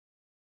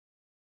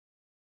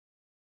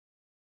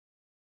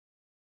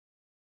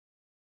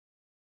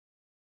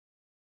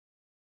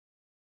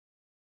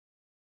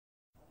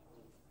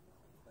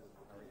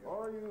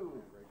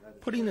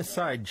Putting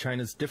aside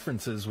China's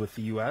differences with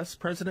the U.S.,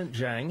 President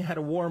Jiang had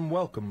a warm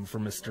welcome for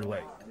Mr.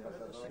 Lake.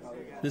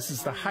 This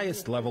is the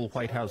highest-level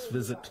White House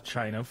visit to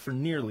China for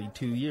nearly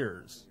 2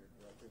 years.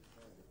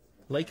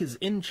 Lake is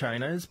in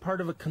China as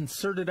part of a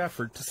concerted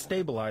effort to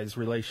stabilize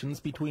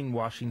relations between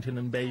Washington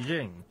and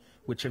Beijing,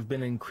 which have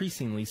been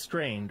increasingly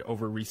strained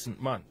over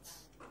recent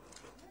months.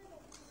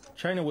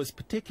 China was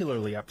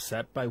particularly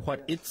upset by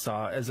what it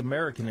saw as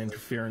American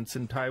interference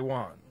in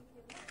Taiwan,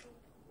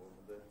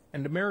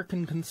 and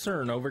American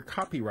concern over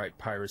copyright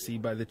piracy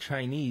by the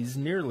Chinese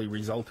nearly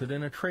resulted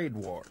in a trade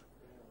war.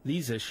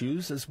 These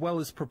issues, as well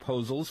as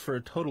proposals for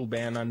a total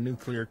ban on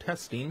nuclear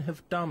testing,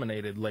 have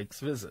dominated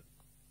Lake's visit.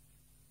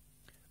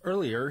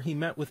 Earlier, he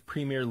met with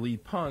Premier Li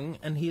Peng,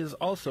 and he has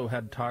also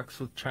had talks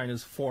with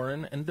China's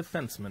foreign and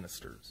defense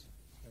ministers.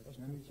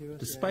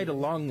 Despite a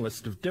long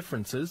list of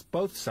differences,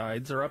 both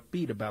sides are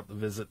upbeat about the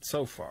visit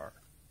so far.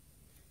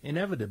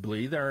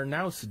 Inevitably, there are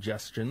now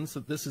suggestions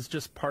that this is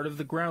just part of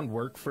the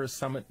groundwork for a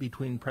summit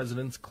between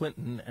Presidents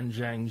Clinton and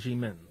Jiang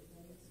Zemin.